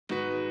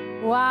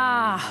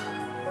Wow.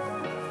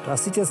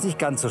 Das sieht jetzt nicht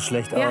ganz so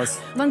schlecht Ja, aus.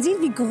 man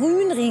sieht, wie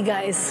grün Riga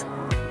ist.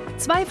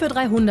 2 für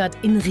 300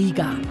 in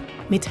Riga.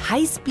 Mit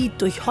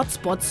Highspeed durch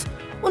Hotspots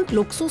und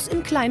Luxus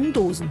in kleinen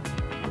Dosen.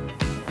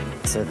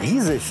 Das ist ja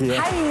riesig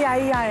hier.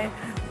 Eieiei.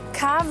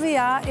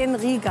 Kaviar in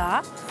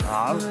Riga.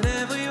 Ja.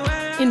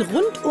 In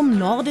rundum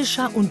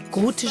nordischer und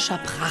gotischer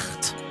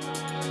Pracht.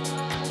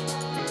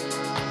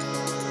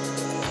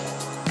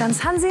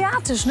 Ganz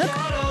hanseatisch, ne?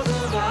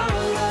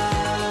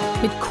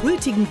 Mit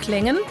kultigen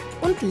Klängen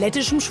und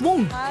lettischem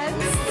Schwung. 1,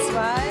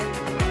 2.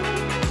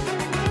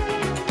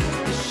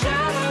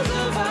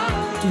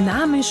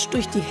 Dynamisch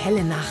durch die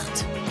helle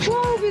Nacht.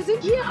 Wow, wir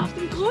sind hier auf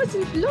dem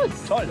großen Fluss.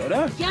 Toll,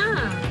 oder? Ja.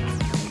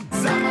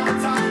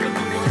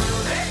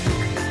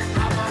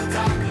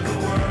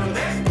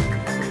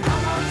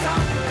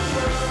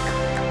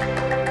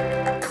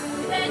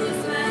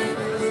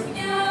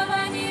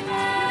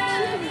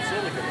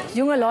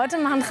 Junge Leute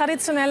machen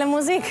traditionelle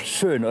Musik.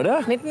 Schön,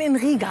 oder? Mitten in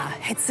Riga.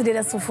 Hättest du dir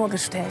das so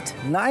vorgestellt?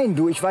 Nein,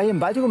 du, ich war hier im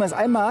Baltikum erst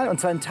einmal,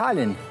 und zwar in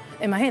Tallinn.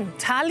 Immerhin.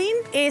 Tallinn,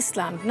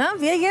 Estland. Ne?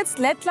 Wir jetzt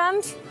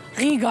Lettland,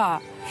 Riga.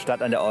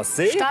 Stadt an der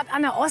Ostsee. Stadt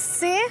an der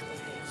Ostsee.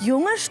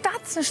 Junge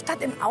Stadt, eine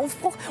Stadt im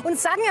Aufbruch. Und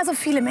es sagen ja so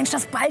viele, Mensch,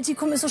 das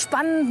Baltikum ist so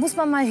spannend, muss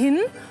man mal hin.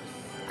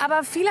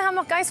 Aber viele haben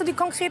noch gar nicht so die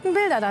konkreten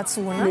Bilder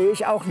dazu. Ne? Nee,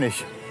 ich auch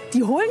nicht.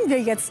 Die holen wir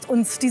jetzt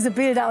uns, diese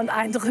Bilder und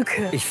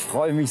Eindrücke. Ich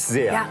freue mich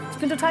sehr. Ja, ich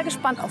bin total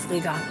gespannt auf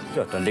Riga.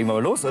 Ja, dann legen wir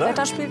mal los, oder?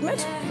 Wetter spielt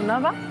mit.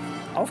 Wunderbar.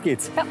 Auf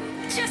geht's. Ja.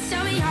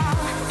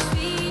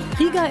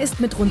 Riga ist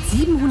mit rund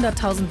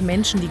 700.000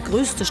 Menschen die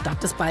größte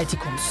Stadt des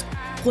Baltikums.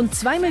 Rund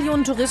 2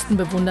 Millionen Touristen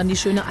bewundern die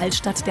schöne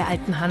Altstadt der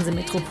alten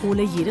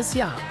Hanse-Metropole jedes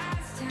Jahr.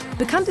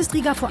 Bekannt ist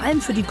Riga vor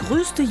allem für die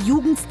größte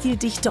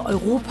Jugendstildichte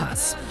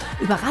Europas.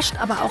 Überrascht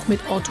aber auch mit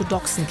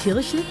orthodoxen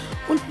Kirchen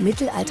und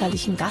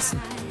mittelalterlichen Gassen.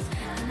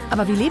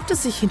 Aber wie lebt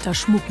es sich hinter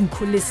schmucken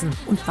Kulissen?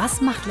 Und was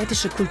macht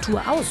lettische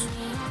Kultur aus?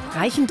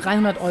 Reichen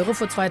 300 €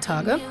 für 2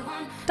 Tage?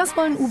 Das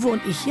wollen Uwe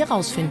und ich hier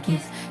rausfinden.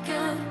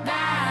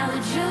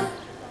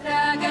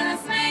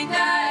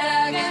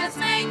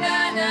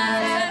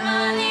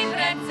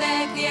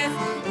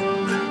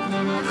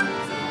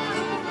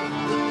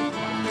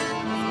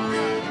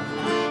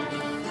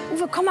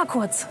 Uwe, komm mal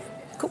kurz.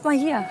 Guck mal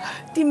hier.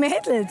 Die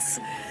Mädels.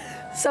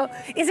 So,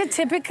 is it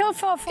typical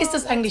for Ist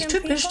es eigentlich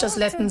typisch, dass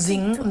Letten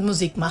singen und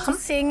Musik machen?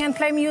 sing and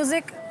play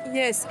music?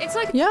 Yes. It's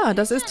like Ja,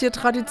 das ist hier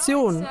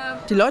Tradition.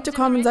 Die Leute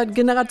kommen seit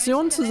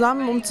Generationen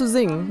zusammen, um zu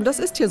singen. Das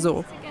ist hier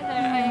so.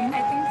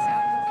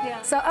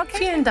 So, okay.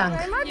 Vielen Dank.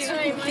 Bye,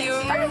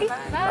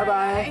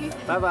 bye.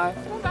 Bye, bye.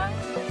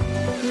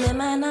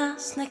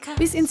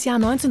 Bis ins Jahr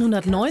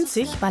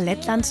 1990 war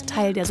Lettland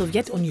Teil der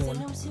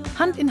Sowjetunion.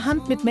 Hand in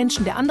Hand mit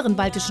Menschen der anderen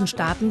baltischen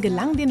Staaten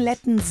gelang den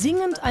Letten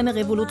singend eine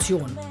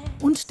Revolution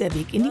und der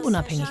Weg in die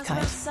Unabhängigkeit.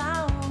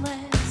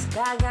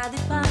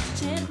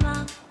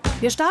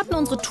 Wir starten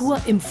unsere Tour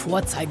im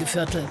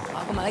Vorzeigeviertel. Oh,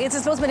 guck mal, jetzt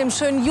ist los mit dem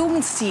schönen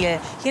Jugendstil.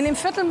 Hier in dem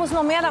Viertel muss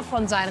noch mehr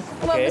davon sein.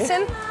 Guck mal ein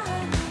bisschen.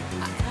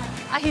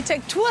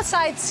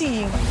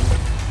 Architektur-Sightseeing.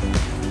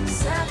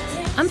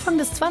 Anfang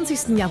des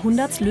 20.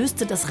 Jahrhunderts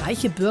löste das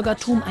reiche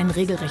Bürgertum einen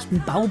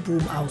regelrechten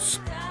Bauboom aus.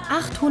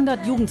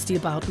 800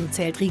 Jugendstilbauten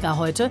zählt Riga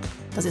heute.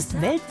 Das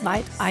ist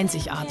weltweit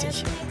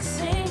einzigartig.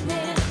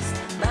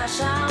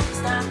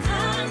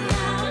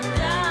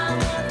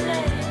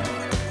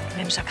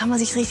 Mensch, da kann man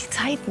sich richtig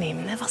Zeit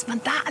nehmen, ne? Was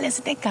man da alles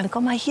entdecken kann.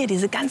 Guck mal hier,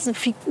 diese ganzen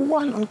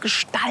Figuren und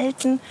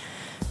Gestalten.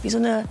 Wie so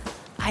eine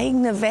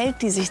eigene Welt,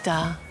 die sich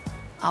da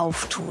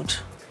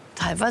auftut.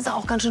 Teilweise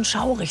auch ganz schön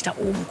schaurig da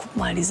oben. Guck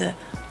mal, diese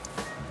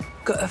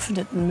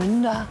geöffneten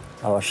Münder.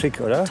 Aber schick,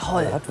 oder?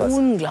 Toll, Hat was.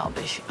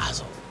 unglaublich.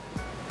 Also,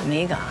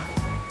 mega.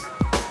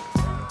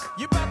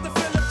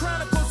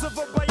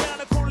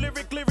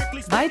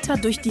 Weiter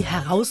durch die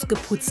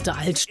herausgeputzte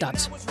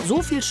Altstadt.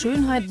 So viel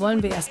Schönheit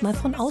wollen wir erst mal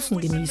von außen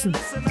genießen.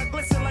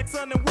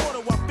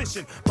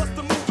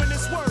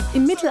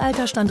 Im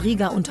Mittelalter stand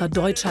Riga unter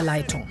deutscher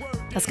Leitung.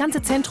 Das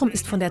ganze Zentrum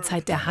ist von der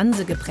Zeit der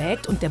Hanse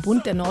geprägt und der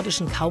Bund der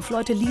nordischen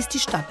Kaufleute ließ die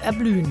Stadt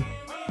erblühen.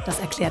 Das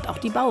erklärt auch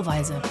die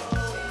Bauweise.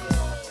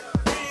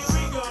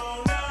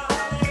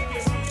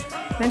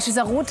 Mensch,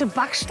 dieser rote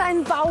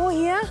Backsteinbau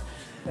hier,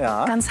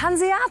 Ja. ganz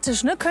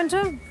hanseatisch, ne?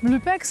 Könnte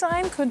Lübeck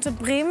sein, könnte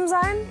Bremen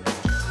sein.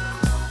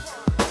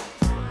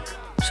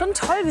 Schon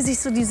toll, wie sich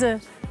so diese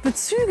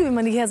Bezüge, wie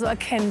man die hier so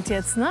erkennt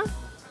jetzt, ne?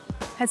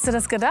 Hättest du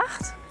das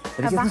gedacht?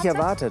 Hätte ich jetzt nicht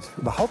erwartet.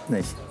 Überhaupt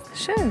nicht.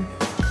 Schön.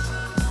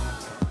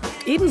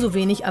 Ebenso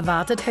wenig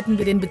erwartet hätten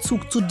wir den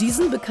Bezug zu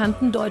diesen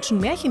bekannten deutschen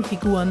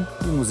Märchenfiguren.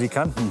 Die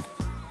Musikanten.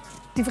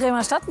 Die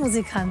Bremer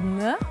Stadtmusikanten,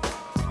 ne?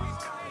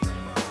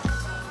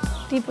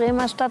 Die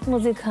Bremer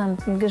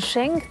Stadtmusikanten,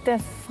 Geschenk der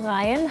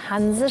freien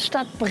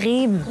Hansestadt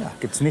Bremen. Ja,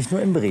 gibt's nicht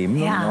nur in Bremen,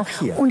 sondern Ja, auch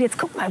hier. und jetzt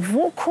guck mal,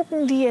 wo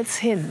gucken die jetzt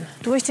hin?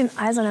 Durch den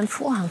eisernen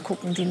Vorhang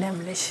gucken die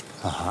nämlich.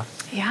 Aha.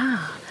 Ja,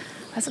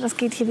 weißt du, das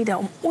geht hier wieder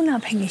um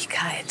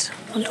Unabhängigkeit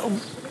und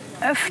um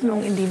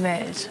Öffnung in die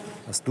Welt.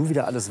 Was du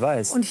wieder alles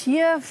weißt. Und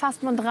hier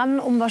fasst man dran,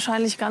 um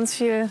wahrscheinlich ganz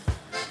viel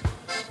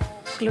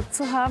Glück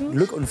zu haben.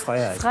 Glück und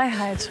Freiheit.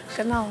 Freiheit,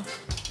 genau.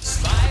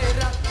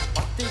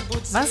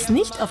 Was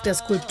nicht auf der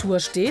Skulptur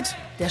steht,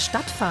 der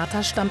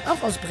Stadtvater stammt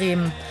auch aus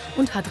Bremen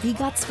und hat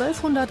Riga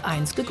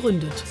 1201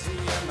 gegründet.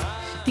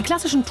 Die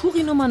klassischen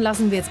Touri-Nummern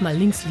lassen wir jetzt mal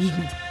links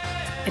liegen.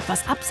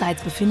 Etwas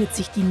abseits befindet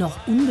sich die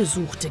noch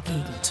unbesuchte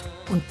Gegend.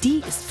 Und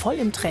die ist voll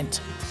im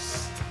Trend.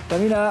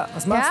 Tamina,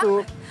 was machst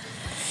du?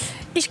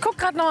 Ich gucke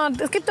gerade noch,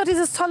 es gibt doch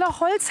dieses tolle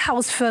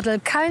Holzhausviertel,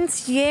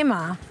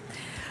 Kalnsjema.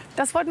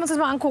 Das wollten wir uns jetzt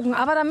mal angucken.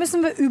 Aber da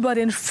müssen wir über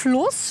den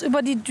Fluss,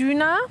 über die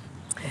Düna.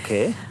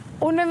 Okay.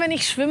 Und wenn wir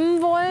nicht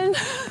schwimmen wollen,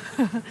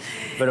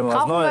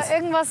 brauchen wir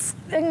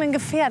irgendein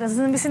Gefährt. Das ist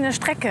ein bisschen eine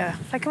Strecke.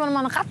 Vielleicht können wir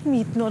noch mal ein Rad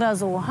mieten oder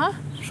so. Ha?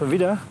 Schon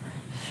wieder?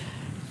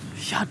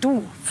 Ja,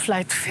 du,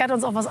 vielleicht fährt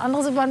uns auch was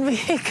anderes über den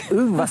Weg.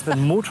 Irgendwas mit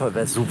dem Motor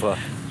wäre super.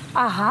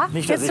 Aha,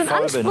 Nicht, jetzt sind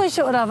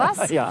Ansprüche oder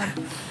was? Ja.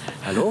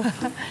 Hallo?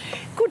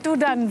 Gut, du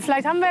dann.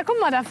 Vielleicht haben wir, guck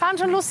mal, da fahren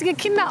schon lustige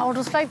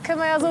Kinderautos. Vielleicht können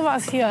wir ja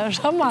sowas hier.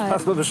 Schau mal.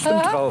 Passen wir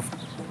bestimmt drauf.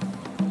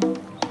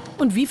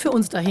 Und wie für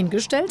uns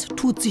dahingestellt,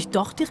 tut sich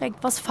doch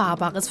direkt was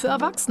Fahrbares für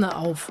Erwachsene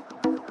auf.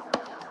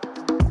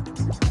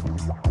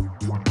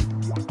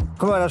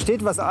 Guck mal, da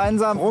steht was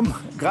einsam rum.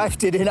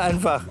 Greift ihr den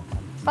einfach.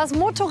 Was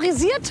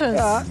Motorisiertes?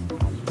 Ja.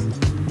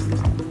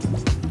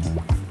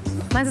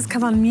 Meinst du, das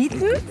kann man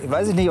mieten? Ich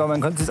weiß nicht, aber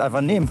man könnte es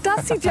einfach nehmen.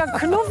 Das sieht ja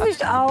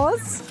knuffig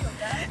aus.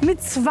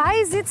 Mit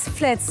 2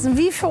 Sitzplätzen,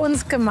 wie für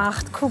uns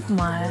gemacht. Guck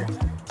mal.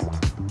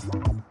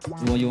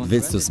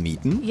 Willst du es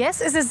mieten?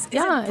 Yes,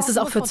 Ja, ist es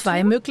auch für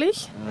 2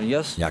 möglich?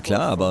 Ja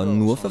klar, aber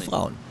nur für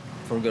Frauen.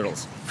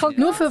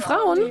 Nur für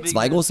Frauen?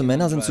 2 große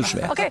Männer sind zu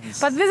schwer. Okay,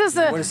 but this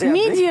is a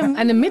medium.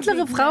 Eine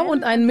mittlere Frau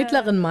und einen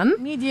mittleren Mann?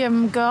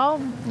 Medium girl.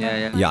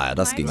 Ja,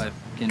 das ging.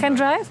 Can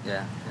drive?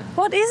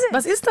 What is it?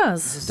 Was ist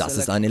das? Das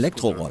ist ein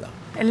Elektroroller.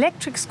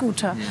 Electric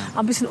Scooter.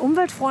 Aber ein bisschen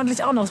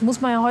umweltfreundlich auch noch. Das muss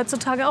man ja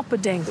heutzutage auch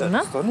bedenken,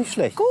 ne? Ist doch nicht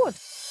schlecht. Gut.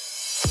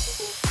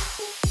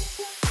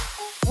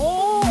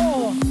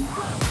 Oh,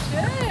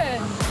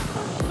 schön.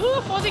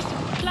 Vorsicht,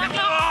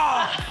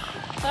 Klacker.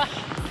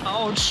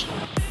 Autsch.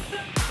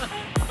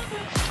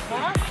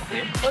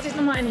 Vorsicht,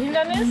 nochmal ein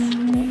Hindernis.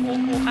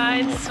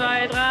 1,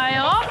 2,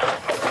 3, hopp.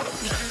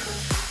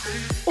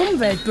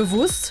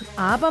 Umweltbewusst,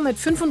 aber mit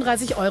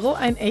 35 €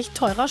 ein echt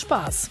teurer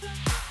Spaß.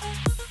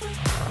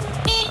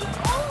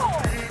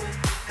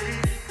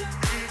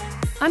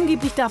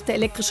 Angeblich darf der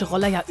elektrische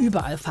Roller ja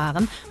überall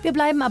fahren. Wir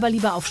bleiben aber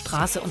lieber auf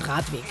Straße und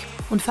Radweg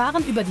und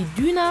fahren über die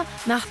Düna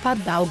nach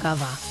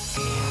Daugava.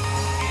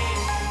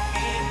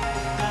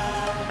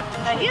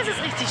 Ja, hier ist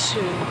es richtig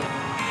schön.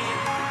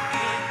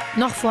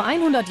 Noch vor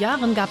 100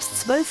 Jahren gab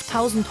es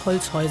 12.000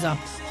 Holzhäuser.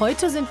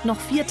 Heute sind noch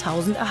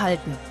 4.000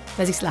 erhalten.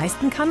 Wer sich's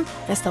leisten kann,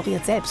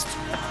 restauriert selbst.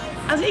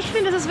 Also ich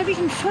finde, das ist wirklich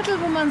ein Viertel,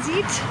 wo man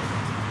sieht,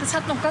 das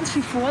hat noch ganz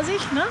viel vor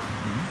sich, ne?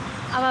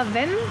 Aber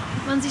wenn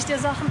man sich der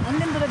Sachen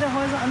annimmt oder der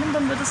Häuser annimmt,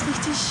 dann wird es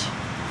richtig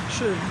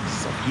schön. Es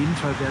ist auf jeden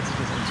Fall wert, sich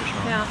das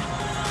anzuschauen. Ja.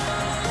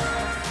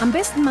 Am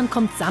besten man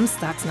kommt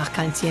samstags nach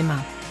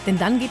Kalnsjema, denn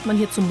dann geht man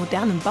hier zum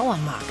modernen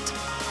Bauernmarkt.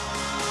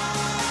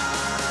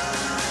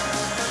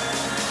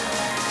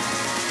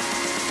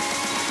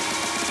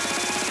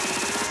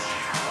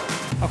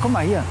 Ach, guck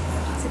mal hier.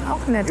 Sieht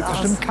auch nett Gibt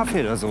aus. bestimmt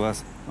Kaffee oder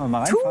sowas. Wollen wir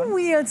mal reinfahren? Two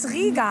Wheels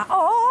Riga.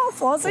 Oh,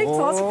 Vorsicht,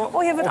 Vorsicht.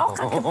 Oh, hier wird auch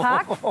gerade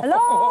geparkt. Hello,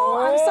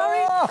 I'm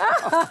sorry.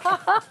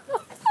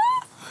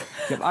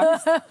 Ich hab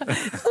Angst.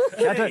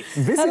 Ich hatte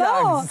ein bisschen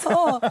Angst.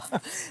 Oh,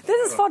 this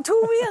is for 2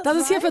 wheels. Das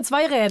ist hier für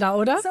 2 Räder,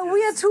 oder? So we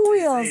are 2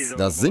 wheels.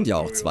 Das sind ja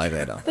auch 2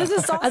 Räder.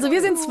 Also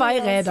wir sind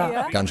 2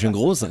 Räder. Ganz schön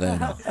große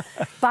Räder.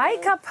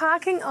 Biker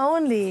parking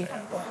only.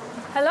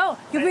 Hello,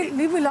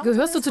 you belong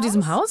Gehörst du zu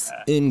diesem Haus?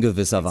 In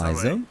gewisser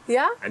Weise.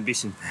 Ja? Ein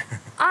bisschen.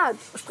 Ah,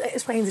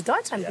 sprechen Sie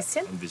Deutsch ein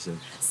bisschen? Ein bisschen.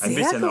 Sehr Ein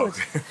bisschen gut.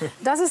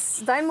 Das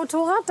ist dein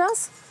Motorrad,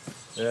 das?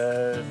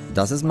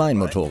 Das ist mein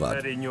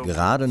Motorrad.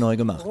 Gerade neu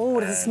gemacht. Oh,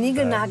 das ist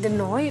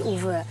niegelnagelneu,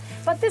 Uwe.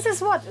 But this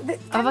is what?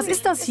 Aber was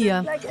ist das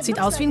hier? Sieht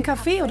aus wie ein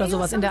Café oder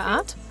sowas in der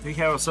Art? We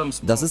have some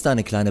Das ist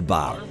eine kleine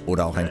Bar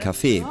oder auch ein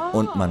Café.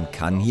 Und man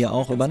kann hier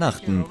auch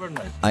übernachten.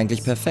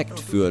 Eigentlich perfekt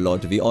für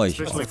Leute wie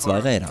euch auf 2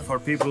 Rädern. for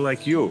people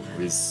like you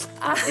with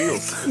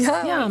wheels.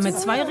 Ja, mit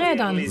 2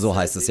 Rädern. So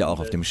heißt es ja auch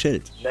auf dem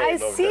Schild. I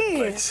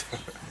see.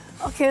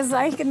 Okay, das ist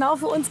eigentlich genau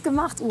für uns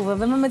gemacht, Uwe.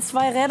 Wenn man mit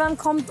 2 Rädern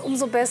kommt,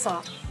 umso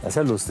besser. Das ist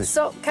ja lustig.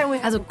 So, can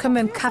we... Also können wir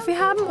einen Kaffee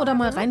haben oder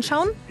mal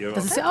reinschauen?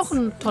 Das ist ja auch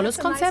ein tolles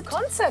Konzept.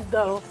 Concept,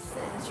 though.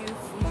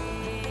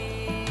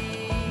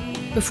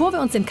 Bevor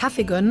wir uns den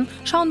Kaffee gönnen,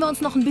 schauen wir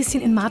uns noch ein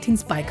bisschen in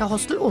Martins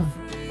Biker-Hostel um.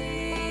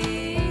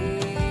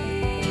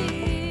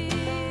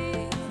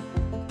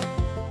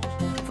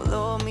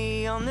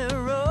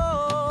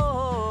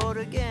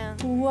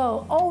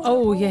 Wow.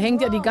 Oh, hier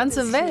hängt ja die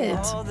ganze Welt.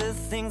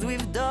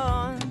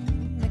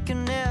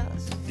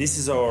 This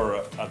is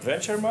our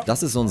adventure map.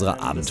 Das ist unsere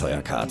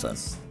Abenteuerkarte.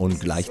 Und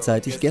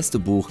gleichzeitig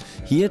Gästebuch.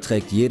 Hier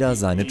trägt jeder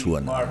seine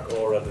Touren. Mark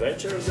our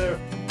adventure there.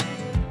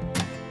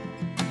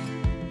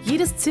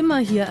 Jedes Zimmer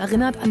hier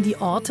erinnert an die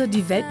Orte,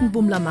 die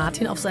Weltenbummler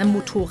Martin auf seinem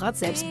Motorrad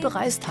selbst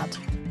bereist hat.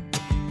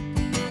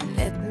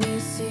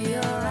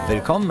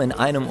 Willkommen in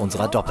einem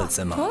unserer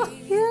Doppelzimmer.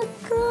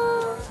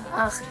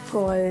 Ach,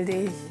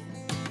 goldig.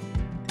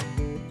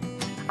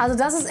 Also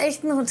das ist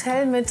echt ein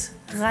Hotel mit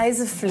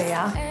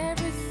Reiseflair.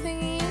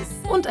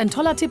 Und ein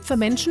toller Tipp für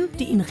Menschen,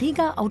 die in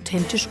Riga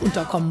authentisch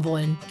unterkommen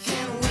wollen.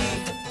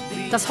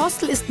 Das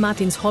Hostel ist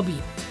Martins Hobby.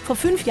 Vor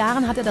 5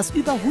 Jahren hat er das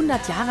über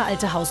 100 Jahre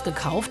alte Haus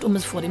gekauft, um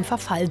es vor dem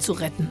Verfall zu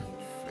retten.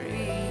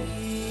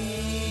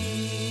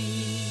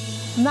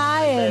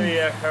 Nein!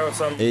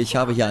 Ich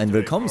habe hier einen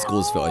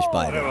Willkommensgruß für euch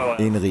beide.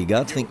 In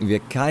Riga trinken wir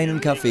keinen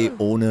Kaffee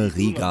ohne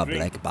Riga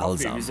Black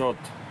Balsam.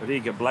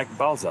 Riga Black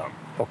Balsam.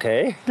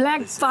 Okay.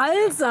 Black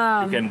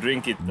Balsam! You can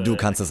drink it. Du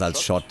kannst es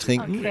als Shot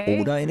trinken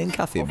oder in den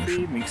Kaffee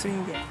mischen. Mixing.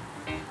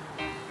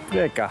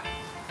 Lecker.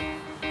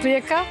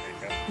 Birka?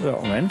 Ja,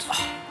 Moment.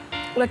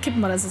 Oder kippen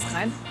wir das jetzt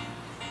rein?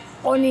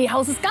 Oh nee,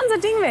 haus das ganze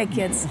Ding weg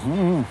jetzt.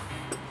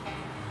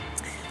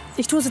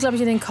 Ich tue es, glaube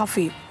ich, in den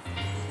Kaffee.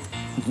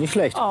 Nicht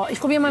schlecht. Oh, ich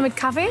probiere mal mit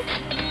Kaffee.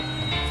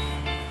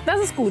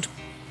 Das ist gut.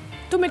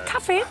 Du mit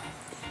Kaffee,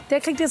 der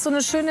kriegt jetzt so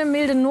eine schöne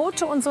milde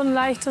Note und so ein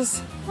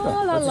leichtes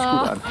Hört sich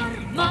gut an.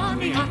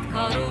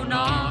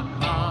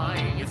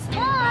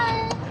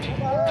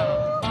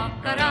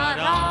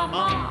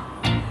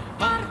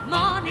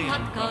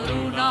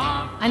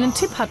 Einen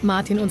Tipp hat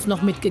Martin uns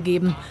noch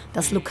mitgegeben.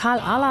 Das Lokal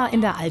Ala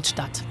in der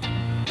Altstadt.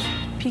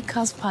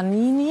 Pikas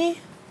Panini.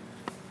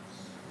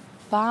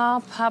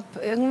 Bar, Pub,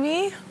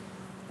 irgendwie.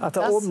 Ach,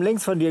 da oben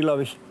links von dir,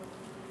 glaube ich.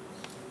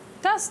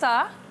 Das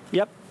da?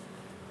 Ja.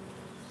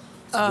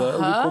 Das sah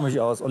irgendwie komisch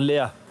aus und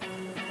leer.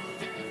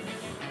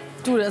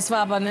 Du, das war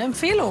aber eine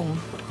Empfehlung.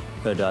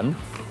 Na dann,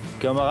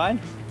 gehen wir mal rein.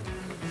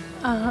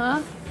 Aha.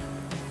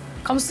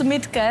 Kommst du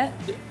mit, gell?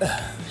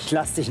 Ich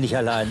lass dich nicht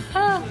allein.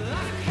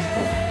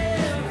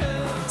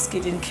 Es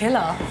geht in den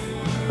Keller.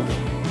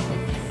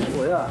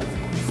 Oh ja.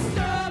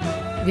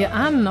 Wir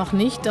ahnen noch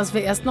nicht, dass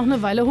wir erst noch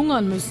eine Weile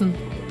hungern müssen.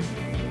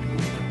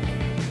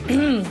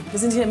 Wir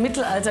sind hier im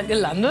Mittelalter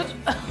gelandet.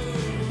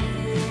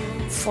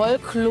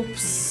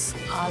 Vollclubs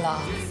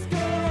Ala.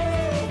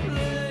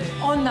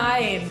 Oh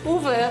nein,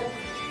 Uwe.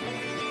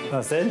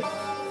 Was denn?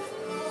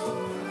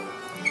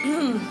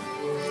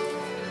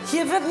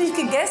 Hier wird nicht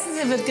gegessen,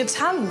 hier wird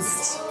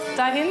getanzt.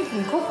 Da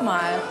hinten, guck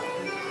mal.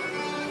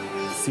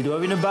 Sieht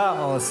aber wie eine Bar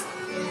aus.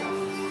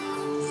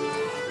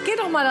 Geh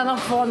doch mal da nach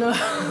vorne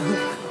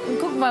und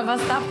guck mal,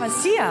 was da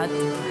passiert.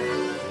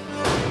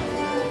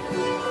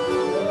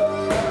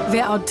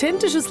 Wer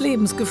authentisches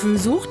Lebensgefühl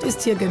sucht,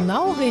 ist hier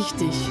genau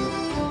richtig. Wo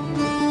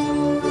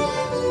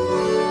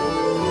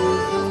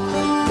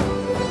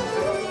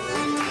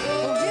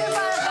wir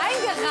mal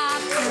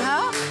reingeraten,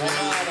 ha?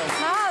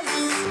 Krass.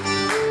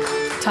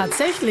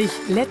 Tatsächlich,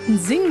 Letten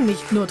singen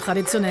nicht nur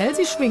traditionell,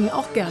 sie schwingen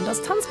auch gern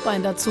das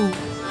Tanzbein dazu. So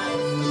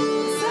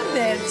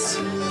nett.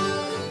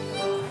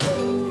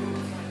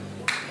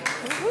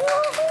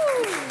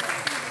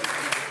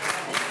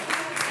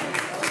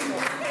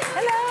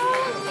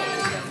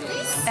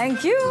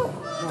 Thank you.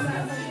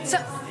 So,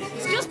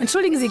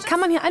 Entschuldigen Sie, kann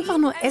man hier einfach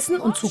nur essen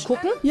und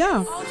zugucken? Ja,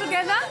 all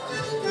together?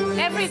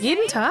 Every day?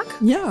 Jeden Tag?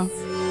 ja,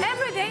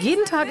 Every day?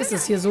 Jeden Tag ist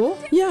es hier so?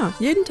 ja.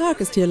 Jeden Tag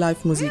ist hier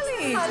Live-Musik.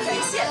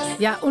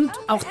 Ja, und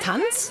auch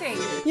Tanz?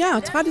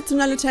 Ja,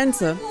 traditionelle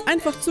Tänze.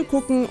 Einfach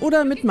zugucken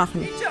oder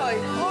mitmachen. Okay.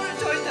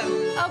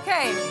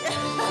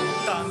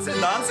 Tanzen,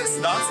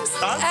 Tanzen, Tanzen,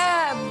 Tanzen.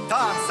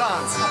 Tanz,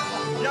 Tanz.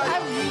 Ja, ja.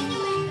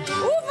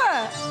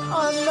 Uwe!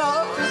 Oh no.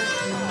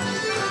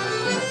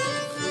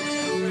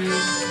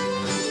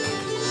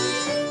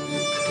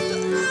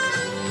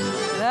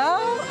 Ja,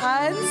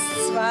 1,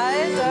 2,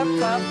 der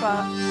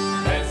Papa.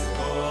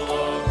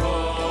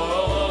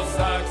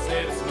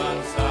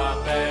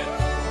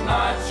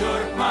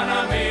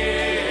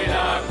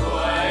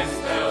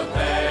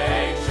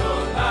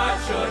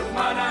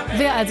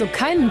 Wer also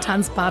keinen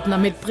Tanzpartner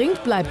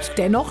mitbringt, bleibt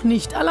dennoch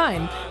nicht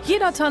allein.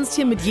 Jeder tanzt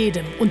hier mit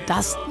jedem und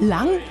das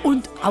lang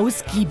und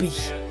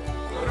ausgiebig.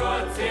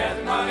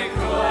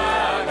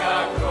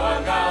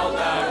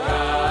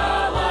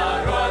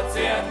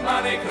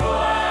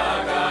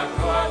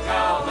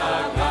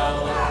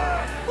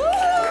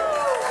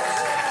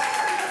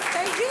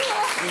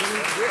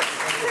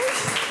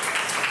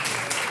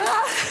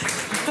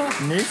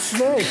 Nicht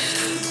schlecht.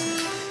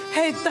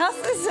 Hey, das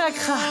ist ja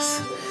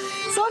krass.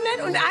 So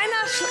nett. Und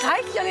einer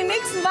streicht an den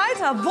nächsten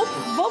weiter. Wupp,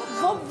 wupp,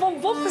 wupp,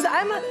 wupp, wupp. Bis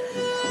einmal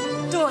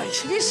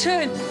durch. Wie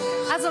schön.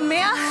 Also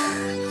mehr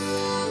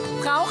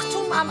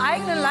Brauchtum am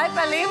eigenen Leib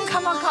erleben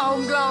kann man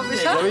kaum, glaube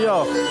ich. Glaube ich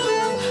auch.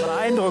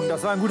 Beeindruckend,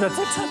 das war ein guter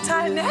Tipp.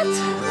 Total nett.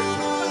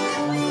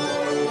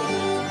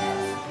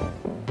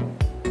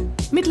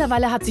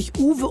 Mittlerweile hat sich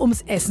Uwe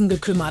ums Essen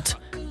gekümmert.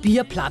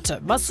 Bierplatte,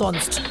 was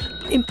sonst?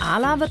 Im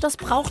Ala wird das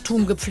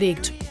Brauchtum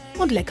gepflegt.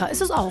 Und lecker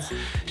ist es auch.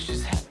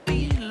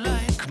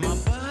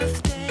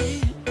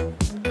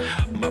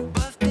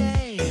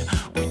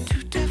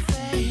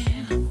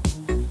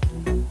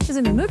 Hier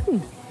sind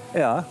Mücken.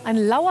 Ja. Ein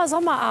lauer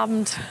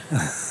Sommerabend.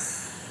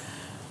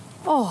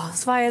 Oh,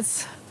 es war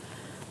jetzt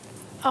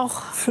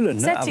auch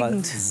Füllend, ne? Aber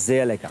sättigend.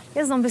 sehr lecker.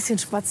 Jetzt noch ein bisschen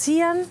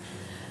spazieren.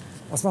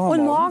 Was machen wir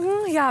Und morgen?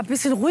 morgen, ja, ein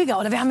bisschen ruhiger.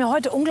 Oder wir haben ja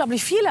heute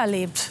unglaublich viel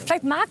erlebt.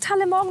 Vielleicht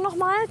Markthalle morgen noch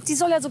mal. Die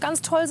soll ja so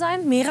ganz toll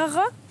sein.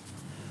 Mehrere.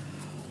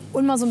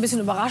 Und mal so ein bisschen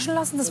überraschen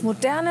lassen, das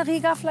moderne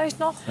Riga vielleicht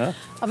noch. Ja?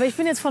 Aber ich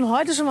bin jetzt von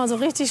heute schon mal so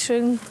richtig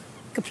schön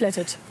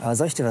geplättet. Aber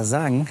soll ich dir was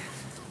sagen?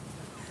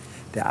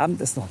 Der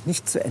Abend ist noch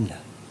nicht zu Ende.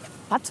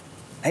 Was?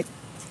 Hey.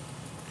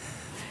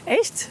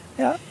 Echt?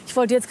 Ja. Ich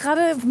wollte jetzt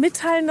gerade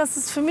mitteilen, dass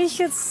es für mich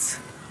jetzt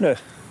Nö.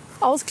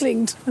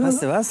 ausklingt.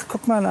 Weißt du was?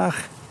 Guck mal nach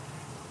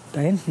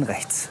da hinten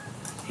rechts.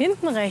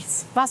 Hinten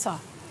rechts, Wasser.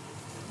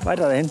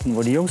 Weiter da hinten,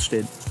 wo die Jungs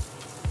stehen.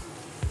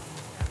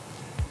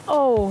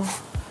 Oh.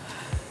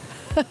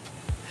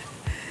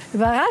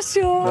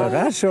 Überraschung.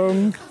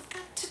 Überraschung.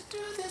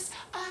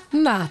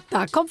 Na,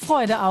 da kommt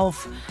Freude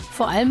auf.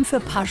 Vor allem für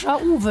Pascha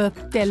Uwe.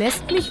 Der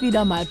lässt mich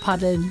wieder mal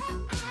paddeln.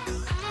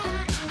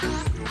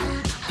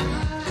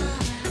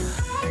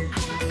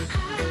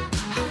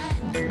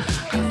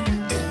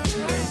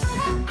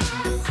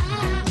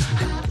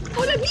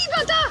 Oh, der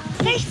Biber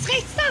da! Rechts,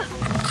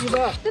 da!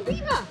 Biber. Der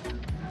Biber!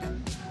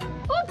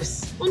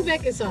 Ups, und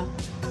weg ist er.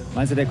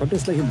 Meinst du, der kommt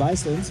jetzt gleich und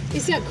beißt uns?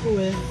 Ist ja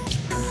cool.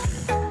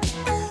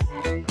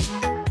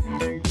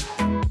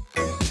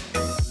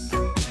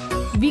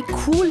 Wie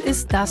cool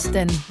ist das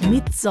denn?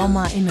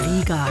 Mitsommer in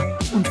Riga.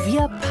 Und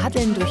wir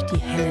paddeln durch die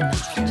helle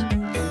Nacht.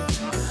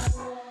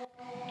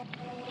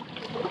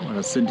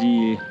 Das sind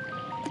die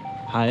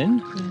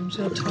Hallen.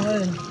 Ja,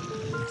 toll.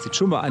 Sieht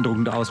schon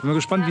beeindruckend aus. Bin mal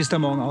gespannt, wie es da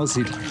morgen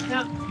aussieht.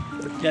 Ja.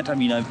 Ja,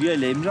 Tamina, wir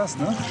erleben das,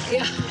 ne?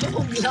 Ja,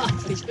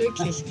 unglaublich,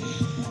 wirklich.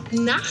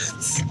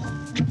 Nachts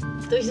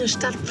durch eine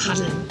Stadt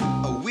paddeln.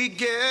 We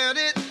get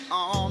it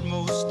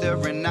almost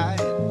every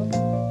night.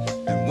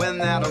 And when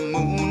that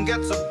moon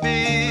gets so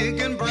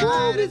big and bright.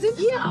 Oh, wir sind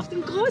hier auf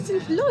dem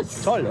großen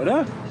Fluss. Toll,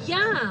 oder?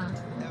 Ja.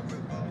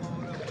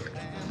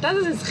 Das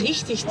ist jetzt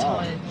richtig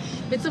toll.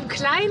 Mit so einem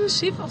kleinen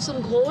Schiff auf so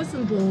einem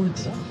großen Boot.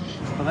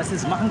 Aber was du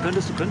jetzt machen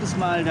könntest, du könntest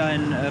mal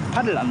dein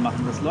Paddel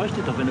anmachen. Das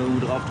leuchtet doch, wenn du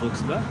irgendwo drauf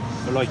drückst, oder?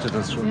 Da leuchtet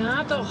das schon.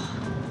 Ja, doch.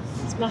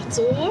 Das macht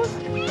so. Oh,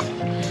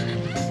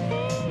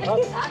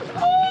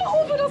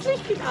 Uwe, das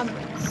Licht geht an.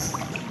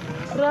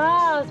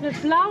 Krass,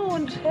 mit blau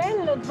und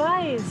hell und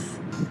weiß.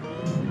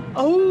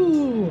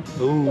 Oh.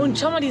 Und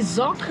schau mal die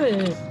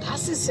Sockel.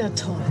 Das ist ja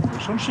toll.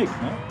 Schon schick,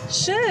 ne?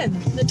 Schön.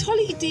 Eine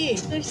tolle Idee,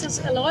 durch das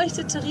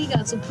erleuchtete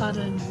Riga zu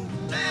paddeln.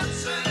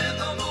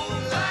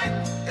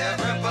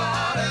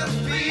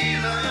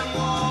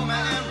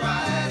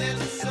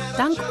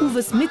 Dank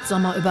Uwes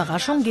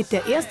Mitsommerüberraschung geht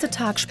der erste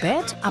Tag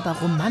spät, aber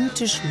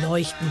romantisch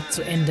leuchtend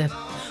zu Ende.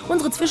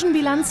 Unsere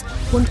Zwischenbilanz: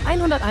 rund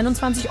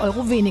 121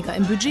 € weniger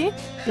im Budget,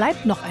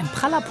 bleibt noch ein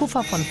praller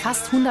Puffer von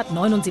fast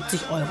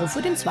 179 €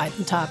 für den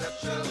zweiten Tag.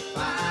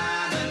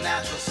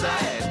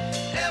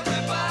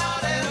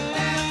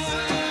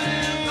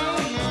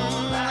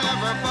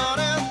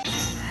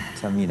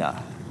 Tamina,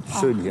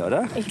 schön hier,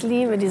 oder? Ich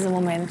liebe diese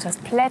Momente. Es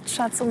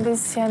plätschert so ein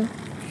bisschen,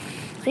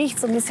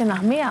 riecht so ein bisschen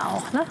nach Meer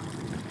auch, ne?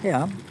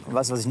 Ja. Und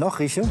weißt du, was ich noch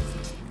rieche?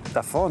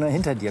 Da vorne,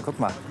 hinter dir, guck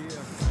mal.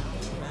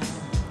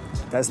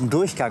 Da ist ein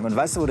Durchgang. Und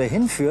weißt du, wo der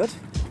hinführt?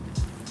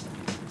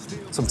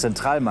 Zum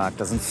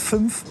Zentralmarkt. Da sind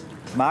 5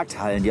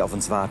 Markthallen, die auf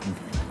uns warten.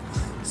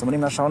 Sollen wir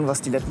nicht mal schauen,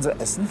 was die Letten so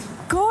essen?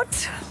 Gut,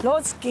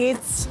 los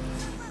geht's.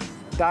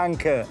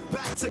 Danke.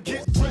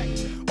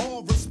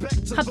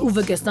 Hat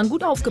Uwe gestern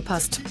gut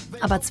aufgepasst.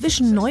 Aber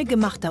zwischen neu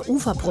gemachter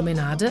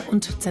Uferpromenade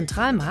und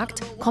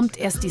Zentralmarkt kommt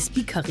erst die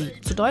Speakerie,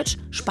 zu Deutsch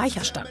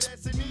Speicherstadt.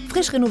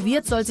 Frisch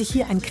renoviert soll sich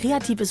hier ein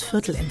kreatives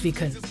Viertel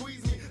entwickeln.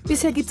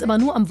 Bisher gibt's aber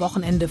nur am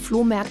Wochenende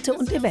Flohmärkte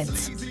und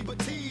Events.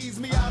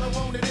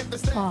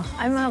 Oh,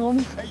 einmal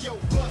rum.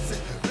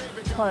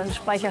 Toll,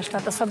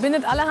 Speicherstadt. Das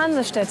verbindet alle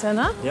Hansestädte,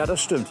 ne? Ja,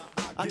 das stimmt.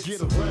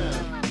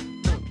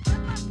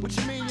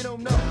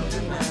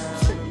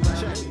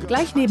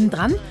 Gleich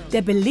nebendran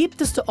der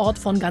belebteste Ort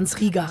von ganz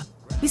Riga.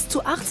 Bis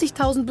zu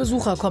 80.000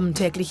 Besucher kommen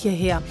täglich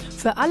hierher.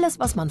 Für alles,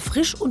 was man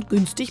frisch und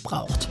günstig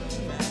braucht.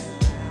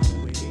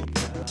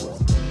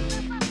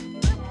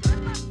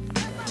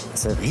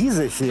 Das ist ja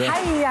riesig hier.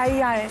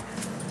 Eieiei.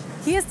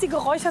 Hier ist die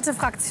geräucherte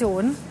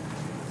Fraktion.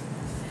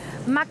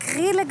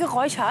 Makrele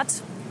geräuchert.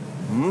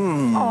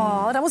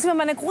 Oh, da muss ich an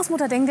meine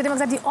Großmutter denken. Die hat immer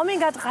gesagt, die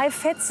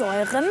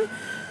Omega-3-Fettsäuren,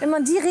 wenn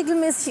man die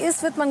regelmäßig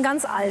isst, wird man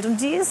ganz alt.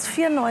 Und die ist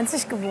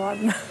 94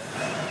 geworden.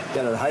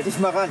 Ja, dann halte ich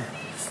mal ran.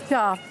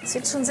 Ja,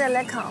 sieht schon sehr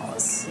lecker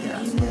aus.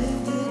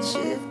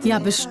 Ja,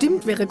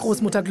 bestimmt wäre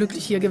Großmutter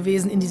glücklich hier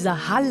gewesen in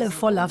dieser Halle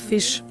voller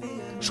Fisch.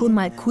 Schon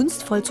mal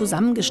kunstvoll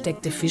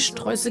zusammengesteckte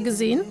Fischsträuße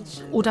gesehen?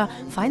 Oder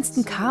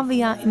feinsten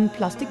Kaviar in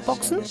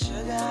Plastikboxen?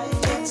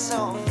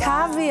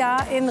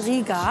 Kaviar in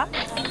Riga.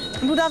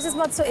 Und du darfst jetzt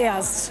mal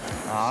zuerst.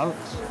 Ja.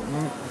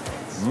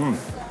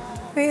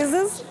 Wie ist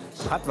es?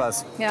 Hat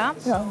was. Ja?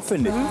 Ja,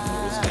 finde ich.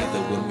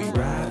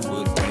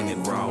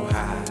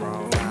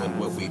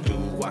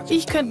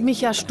 Ich könnte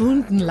mich ja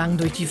stundenlang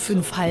durch die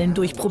 5 Hallen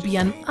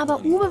durchprobieren,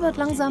 aber Uwe wird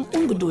langsam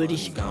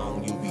ungeduldig.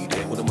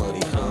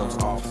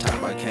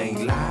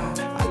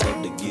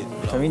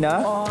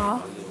 Tamina, Oh,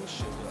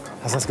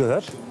 hast du das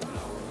gehört?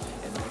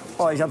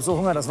 Oh, ich habe so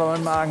Hunger, das war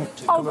mein Magen.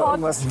 Oh Können wir Gott.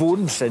 irgendwas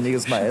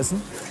Bodenständiges mal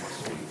essen?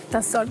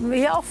 Das sollten wir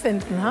hier auch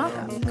finden, ha?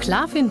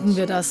 Klar finden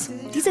wir das.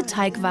 Diese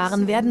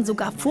Teigwaren werden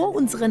sogar vor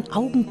unseren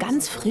Augen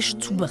ganz frisch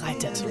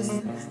zubereitet.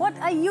 What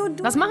are you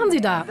doing? Was machen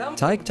Sie da?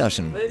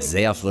 Teigtaschen,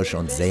 sehr frisch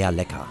und sehr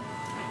lecker.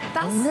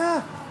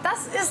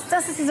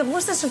 Das ist diese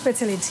russische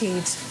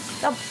Spezialität. Ich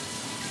glaube,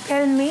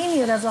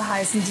 Pelmeni oder so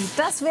heißen die.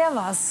 Das wäre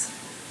was.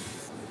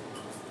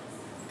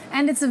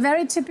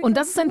 Und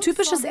das ist ein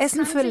typisches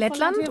Essen für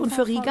Lettland und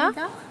für Riga?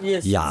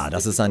 Ja,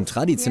 das ist ein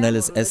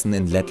traditionelles Essen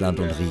in Lettland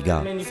und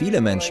Riga.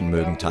 Viele Menschen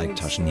mögen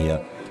Teigtaschen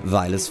hier,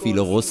 weil es viele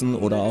Russen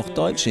oder auch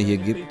Deutsche hier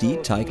gibt, die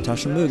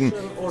Teigtaschen mögen.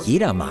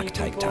 Jeder mag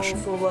Teigtaschen.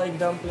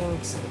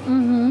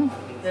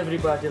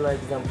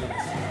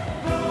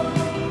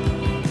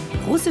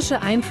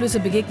 Russische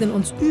Einflüsse begegnen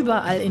uns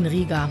überall in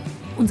Riga.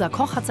 Unser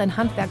Koch hat sein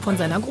Handwerk von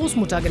seiner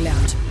Großmutter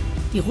gelernt.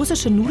 Die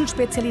russische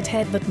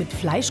Nudelspezialität wird mit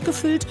Fleisch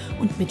gefüllt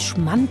und mit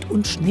Schmand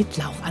und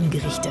Schnittlauch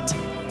angerichtet.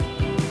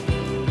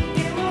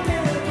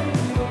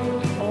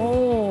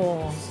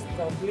 Oh.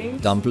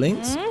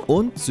 Dumplings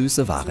und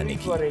süße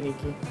Vareniki.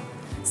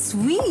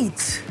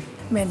 Sweet.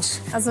 Mensch,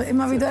 also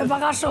immer wieder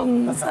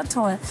Überraschungen. Das war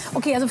toll.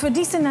 Okay, also für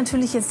dich sind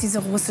natürlich jetzt diese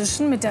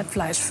russischen mit der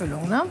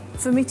Fleischfüllung, ne?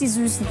 Für mich die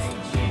süßen.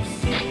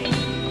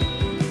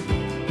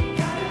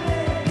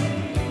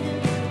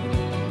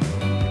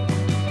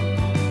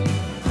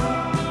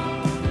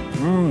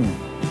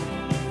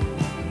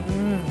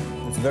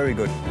 It's very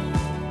good.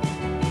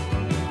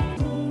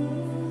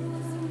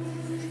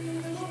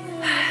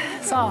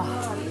 So,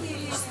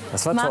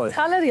 Das war toll.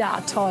 Kallert, ja,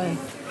 toll.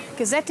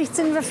 Gesättigt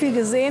sind wir, viel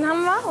gesehen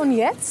haben wir. Und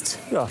jetzt?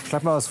 Ja,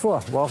 schlag mal was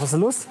vor. Worauf hast du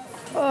Lust?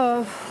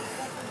 Das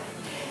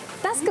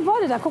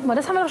Gebäude da, guck mal,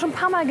 das haben wir doch schon ein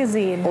paar Mal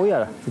gesehen. Oh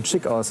ja, sieht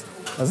schick aus.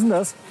 Was ist denn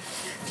das?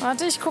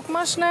 Warte, ich guck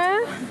mal schnell.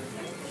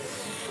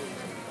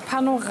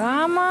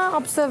 Panorama,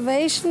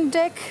 Observation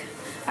Deck,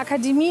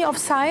 Academy of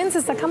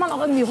Sciences, da kann man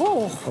auch irgendwie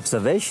hoch.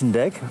 Observation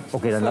Deck?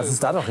 Okay, dann lass uns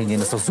da doch hingehen.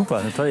 Das ist doch super,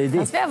 eine tolle Idee.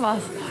 Das wäre was.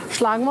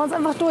 Schlagen wir uns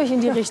einfach durch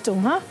in die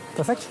Richtung, ha?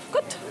 Perfekt.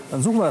 Gut.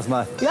 Dann suchen wir das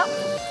mal. Ja.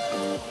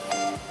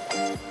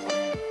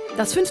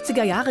 Das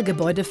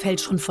 50er-Jahre-Gebäude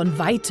fällt schon von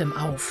Weitem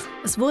auf.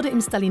 Es wurde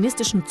im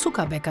stalinistischen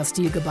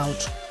Zuckerbäcker-Stil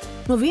gebaut.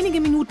 Nur wenige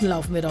Minuten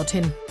laufen wir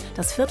dorthin.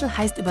 Das Viertel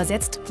heißt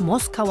übersetzt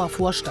Moskauer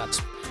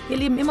Vorstadt. Hier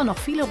leben immer noch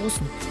viele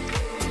Russen.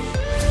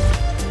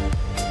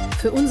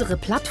 Für unsere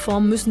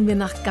Plattform müssen wir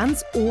nach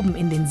ganz oben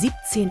in den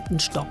 17.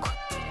 Stock.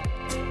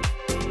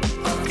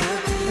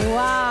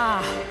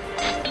 Wow.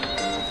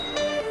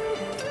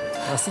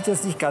 Das sieht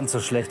jetzt nicht ganz so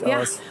schlecht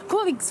Ja, aus.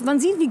 guck mal, man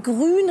sieht, wie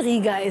grün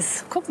Riga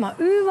ist. Guck mal,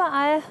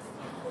 überall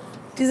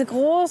diese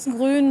großen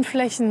grünen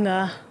Flächen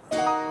da.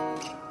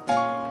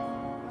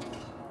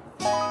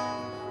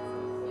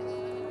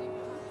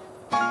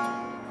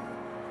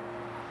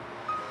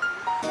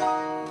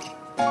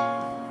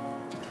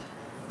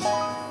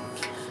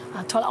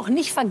 Ah, toll, auch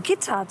nicht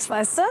vergittert,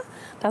 weißt du?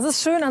 Das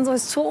ist schön an so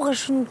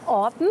historischen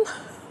Orten.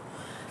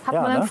 Hat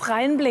Ja, man einen ne?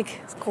 freien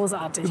Blick. Das ist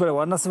großartig. Über der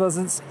Woanders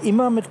sind es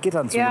immer mit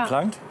Gittern Ja.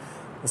 zugeplankt.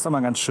 Das ist doch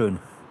mal ganz schön.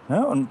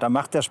 Ne? Und da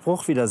macht der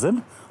Spruch wieder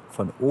Sinn.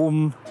 Von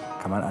oben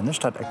kann man eine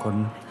Stadt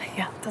erkunden.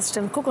 Ja, das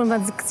stimmt. Guck, und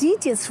man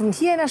sieht jetzt schon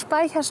hier in der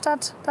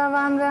Speicherstadt, da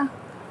waren wir.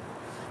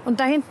 Und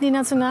da hinten die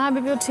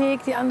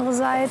Nationalbibliothek, die andere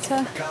Seite.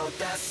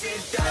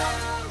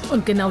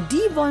 Und genau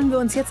die wollen wir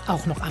uns jetzt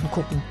auch noch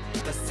angucken.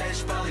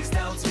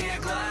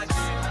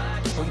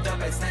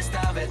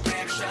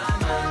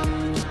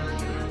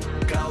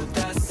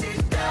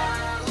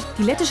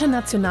 Die lettische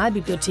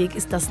Nationalbibliothek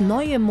ist das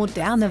neue,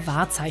 moderne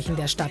Wahrzeichen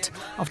der Stadt,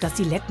 auf das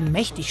die Letten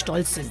mächtig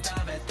stolz sind.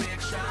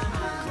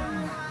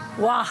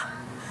 Wow,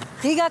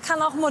 Riga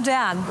kann auch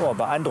modern. Boah,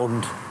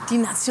 beeindruckend. Die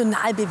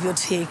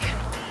Nationalbibliothek.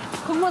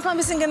 Gucken wir uns mal ein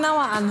bisschen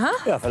genauer an, ha?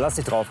 Ja, verlass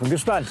dich drauf. Bin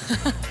gespannt.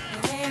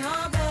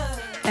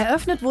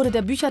 Eröffnet wurde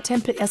der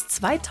Büchertempel erst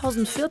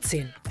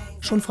 2014.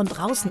 Schon von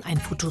draußen ein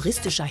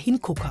futuristischer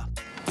Hingucker.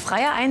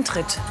 Freier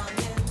Eintritt.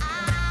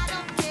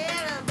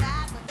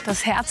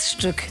 Das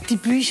Herzstück, die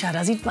Bücher,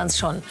 da sieht man es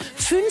schon.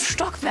 5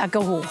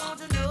 Stockwerke hoch.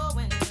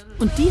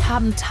 Und die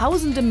haben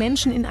tausende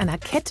Menschen in einer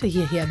Kette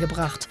hierher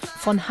gebracht,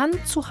 von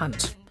Hand zu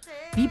Hand.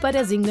 Wie bei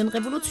der singenden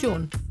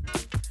Revolution.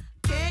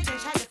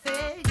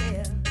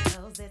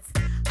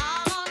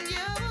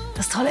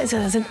 Das Tolle ist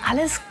ja, das sind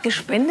alles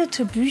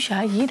gespendete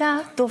Bücher.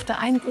 Jeder durfte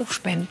ein Buch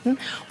spenden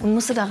und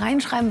musste da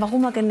reinschreiben,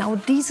 warum er genau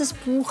dieses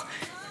Buch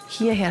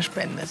hierher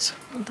spendet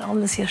und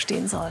warum das hier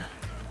stehen soll.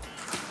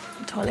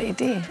 Eine tolle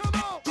Idee.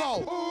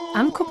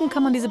 Angucken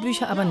kann man diese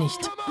Bücher aber nicht.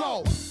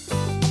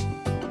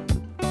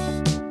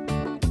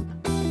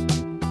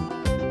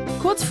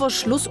 Kurz vor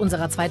Schluss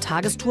unserer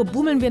 2-Tagestour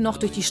bummeln wir noch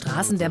durch die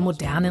Straßen der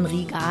modernen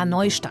Riga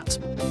Neustadt.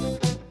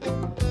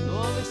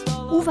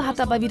 Uwe hat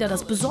dabei wieder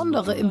das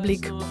Besondere im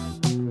Blick.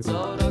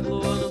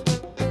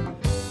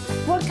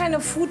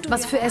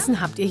 Was für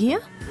Essen habt ihr hier?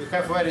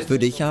 Für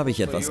dich habe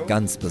ich etwas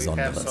ganz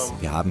Besonderes.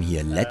 Wir haben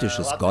hier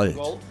lettisches Gold.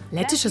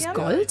 Lettisches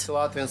Gold?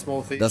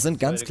 Das sind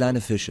ganz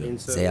kleine Fische,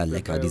 sehr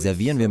lecker. Die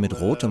servieren wir mit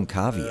rotem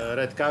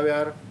Kaviar.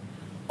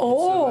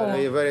 Oh,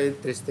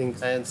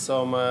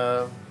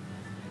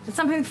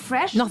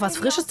 Noch was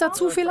Frisches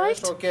dazu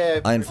vielleicht?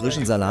 Einen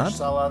frischen Salat?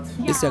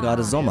 Ist ja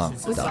gerade Sommer.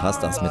 Da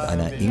passt das mit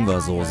einer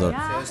Ingwersoße.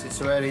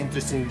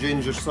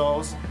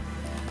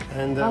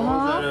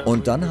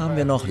 Und dann haben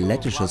wir noch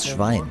lettisches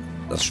Schwein.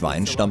 Das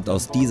Schwein stammt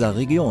aus dieser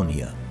Region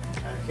hier.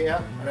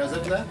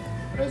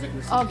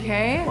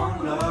 Okay.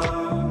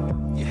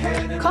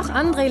 Koch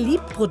André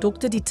liebt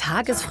Produkte, die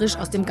tagesfrisch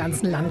aus dem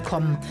ganzen Land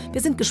kommen.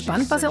 Wir sind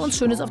gespannt, was er uns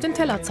Schönes auf den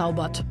Teller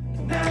zaubert.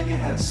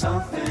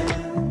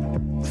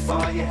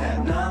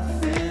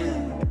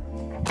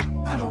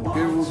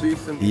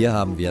 Hier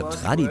haben wir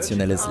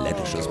traditionelles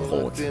lettisches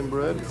Brot.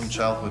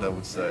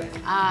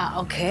 Ah,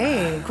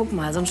 okay. Guck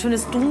mal, so ein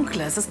schönes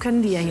dunkles. Das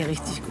können die ja hier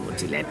richtig gut,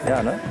 die Letten.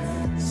 Ja, ne?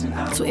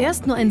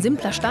 Zuerst nur ein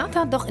simpler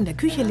Starter, doch in der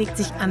Küche legt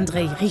sich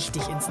André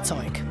richtig ins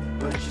Zeug.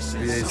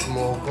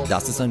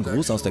 Das ist ein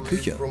Gruß aus der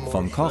Küche,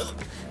 vom Koch.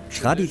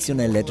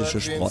 Traditionell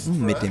lettische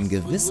Sprotten mit dem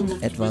gewissen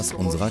Etwas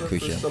unserer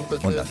Küche.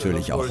 Und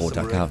natürlich auch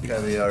roter Kaviar.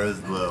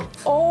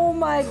 Oh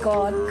mein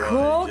Gott,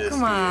 guck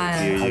mal.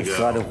 Habe ich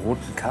gerade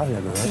roten Kaviar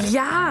gehört?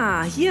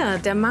 Ja, hier,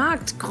 der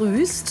Markt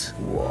grüßt.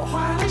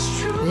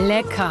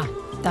 Lecker.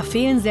 Da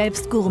fehlen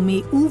selbst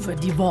Gourmet Uwe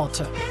die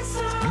Worte.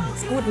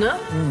 Ist gut, ne?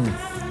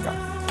 Ja,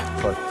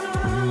 toll.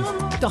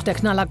 Doch der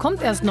Knaller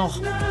kommt erst noch.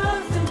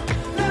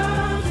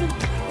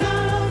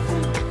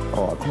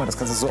 Oh, guck mal, das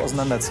kannst du so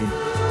auseinanderziehen.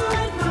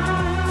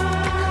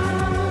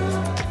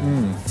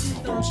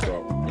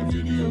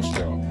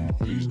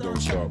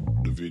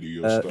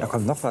 Da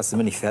kommt noch was. Sind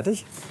wir nicht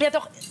fertig? Ja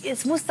doch,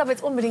 es muss aber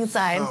jetzt unbedingt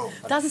sein.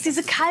 Das ist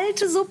diese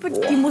kalte Suppe,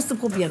 die musst du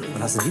probieren.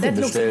 Was hast du denn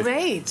That looks bestellt?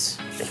 great.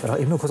 Ich war doch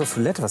eben nur kurz auf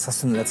Toilette. Was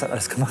hast du in der Zeit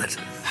alles gemacht?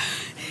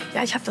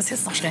 Ja, ich habe das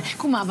jetzt noch schnell.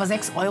 Guck mal, aber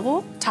 6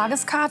 €,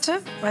 Tageskarte,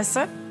 weißt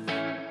du?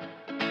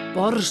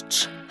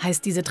 Borscht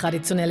heißt diese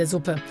traditionelle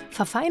Suppe,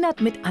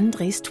 verfeinert mit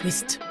Andres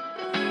Twist.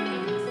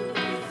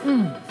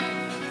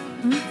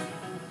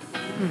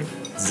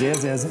 Sehr,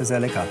 sehr, sehr, sehr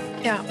lecker.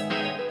 Ja.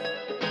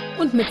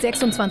 Und mit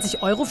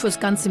 26 €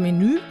 fürs ganze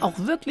Menü auch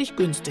wirklich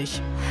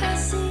günstig.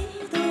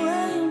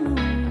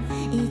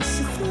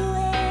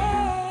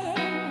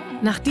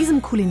 Nach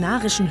diesem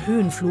kulinarischen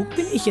Höhenflug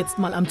bin ich jetzt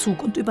mal am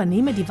Zug und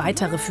übernehme die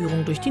weitere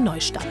Führung durch die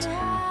Neustadt.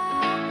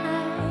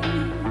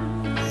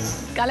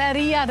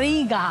 Galleria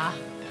Riga.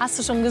 Hast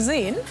du schon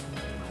gesehen?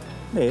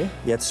 Nee,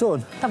 jetzt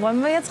schon. Da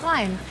wollen wir jetzt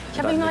rein. Ich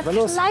habe Dann noch legen eine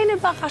wir los. kleine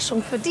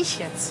Überraschung für dich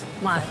jetzt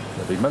mal.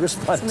 Da bin ich mal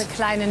gespannt. So eine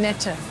kleine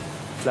nette.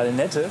 Kleine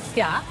Nette.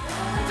 Ja.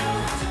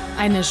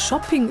 Eine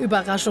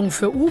Shopping-Überraschung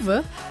für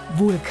Uwe?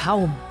 Wohl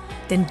kaum.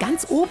 Denn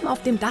ganz oben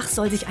auf dem Dach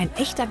soll sich ein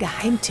echter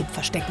Geheimtipp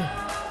verstecken.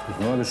 Ich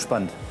bin mal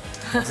gespannt.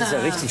 Das ist ja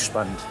richtig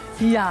spannend.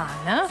 Ja,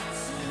 ne?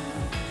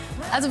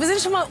 Also wir sind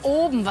schon mal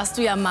oben, was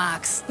du ja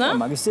magst, Ja, ne?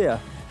 mag ich sehr.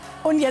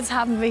 Und jetzt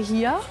haben wir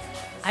hier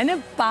eine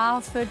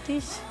Bar für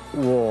dich.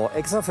 Wow,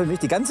 extra für mich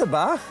die ganze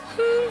Bar?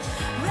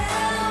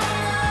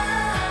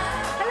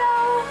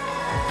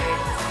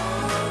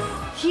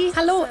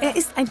 Hallo, er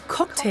ist ein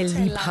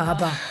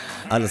Cocktailliebhaber.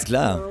 Alles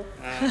klar.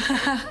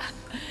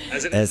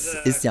 Es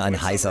ist ja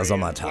ein heißer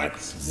Sommertag.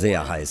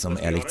 Sehr heiß, um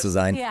ehrlich zu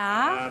sein.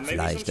 Ja.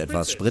 Vielleicht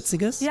etwas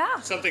Spritziges? Ja.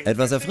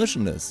 Etwas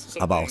Erfrischendes,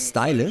 aber auch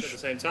stylisch?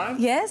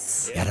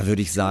 Yes. Ja, da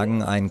würde ich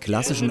sagen, einen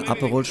klassischen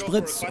Aperol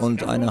Spritz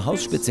und eine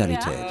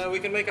Hausspezialität.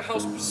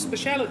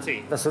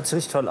 Das hört sich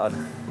richtig toll an.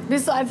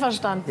 Bist du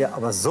einverstanden? Ja,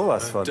 aber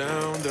sowas von.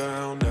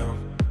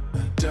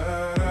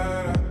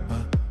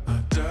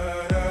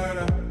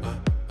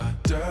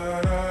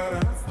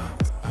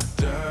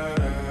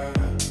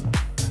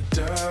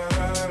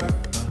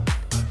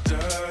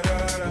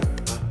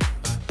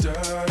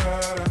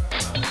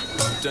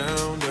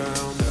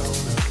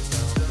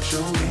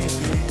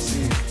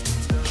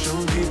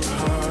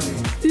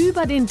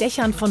 Über den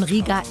Dächern von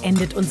Riga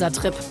endet unser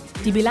Trip.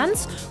 Die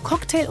Bilanz?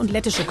 Cocktail und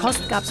lettische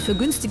Kost gab's für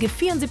günstige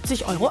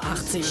 74,80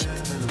 €.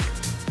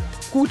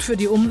 Gut für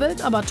die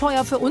Umwelt, aber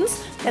teuer für uns.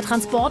 Der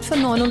Transport für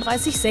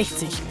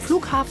 39,60 €.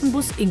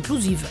 Flughafenbus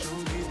inklusive.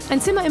 Ein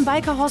Zimmer im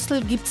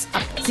Bikerhostel gibt's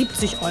ab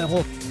 70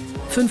 €.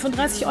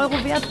 35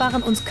 € wert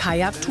waren uns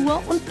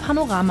Kajaktour und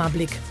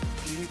Panoramablick.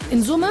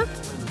 In Summe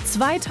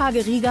 2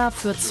 Tage Riga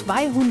für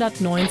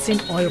 219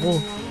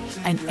 €.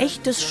 Ein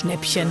echtes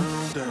Schnäppchen.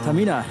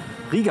 Tamina,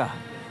 Riga.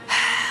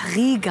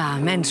 Riga,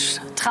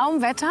 Mensch.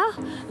 Traumwetter,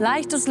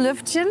 leichtes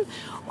Lüftchen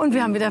und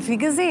wir haben wieder viel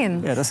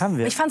gesehen. Ja, das haben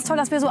wir. Ich fand's toll,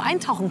 dass wir so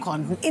eintauchen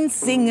konnten. Ins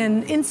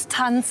Singen, ins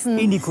Tanzen.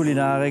 In die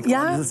Kulinarik.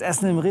 Ja. Und dieses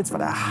Essen im Ritz war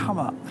der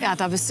Hammer. Ja,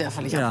 da bist du ja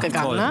völlig Ja,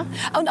 abgegangen, toll. ne?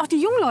 Und auch die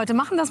jungen Leute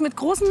machen das mit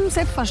großem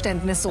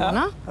Selbstverständnis so,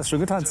 ne? Hast schön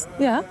getanzt.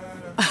 Ja.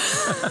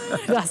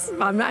 Das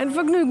war mir ein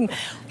Vergnügen.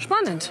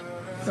 Spannend.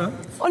 Ja.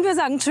 Und wir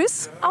sagen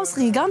Tschüss aus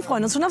Riga und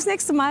freuen uns schon aufs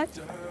nächste Mal.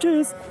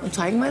 Tschüss. Und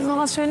zeigen wir jetzt noch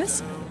was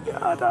Schönes?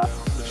 Ja, da.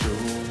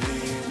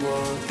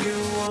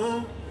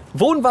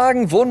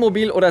 Wohnwagen,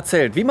 Wohnmobil oder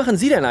Zelt? Wie machen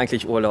Sie denn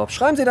eigentlich Urlaub?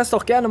 Schreiben Sie das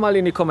doch gerne mal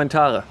in die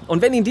Kommentare.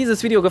 Und wenn Ihnen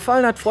dieses Video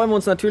gefallen hat, freuen wir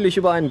uns natürlich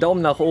über einen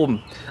Daumen nach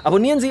oben.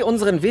 Abonnieren Sie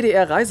unseren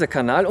WDR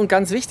Reisekanal und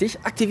ganz wichtig,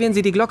 aktivieren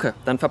Sie die Glocke.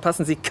 Dann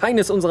verpassen Sie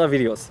keines unserer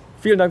Videos.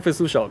 Vielen Dank fürs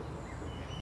Zuschauen.